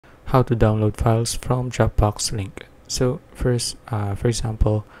how to download files from Dropbox link. So first, for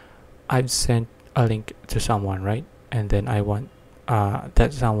example, I've sent a link to someone, right? And then I want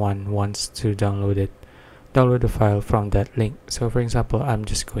that someone wants to download the file from that link. So for example, I'm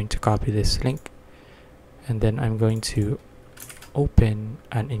just going to copy this link, and then I'm going to open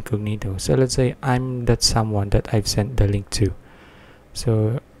an incognito. So let's say I'm that someone that I've sent the link to.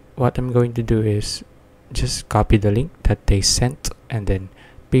 So what I'm going to do is just copy the link that they sent and then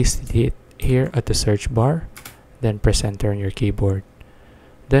paste it here at the search bar, then press enter on your keyboard.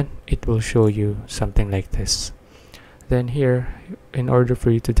 Then it will show you something like this. Then here, in order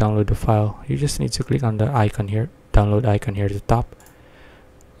for you to download the file, you just need to click on the icon here, download icon here at the top,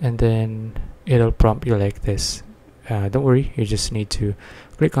 and then it'll prompt you like this. Don't worry, you just need to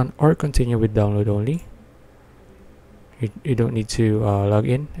click on or continue with download only. You don't need to log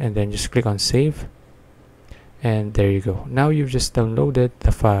in, and then just click on save, and there you go. Now you've just downloaded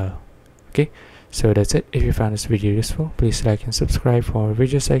the file. Okay, so that's it. If you found this video useful, please like and subscribe for more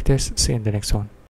videos like this. See you in the next one.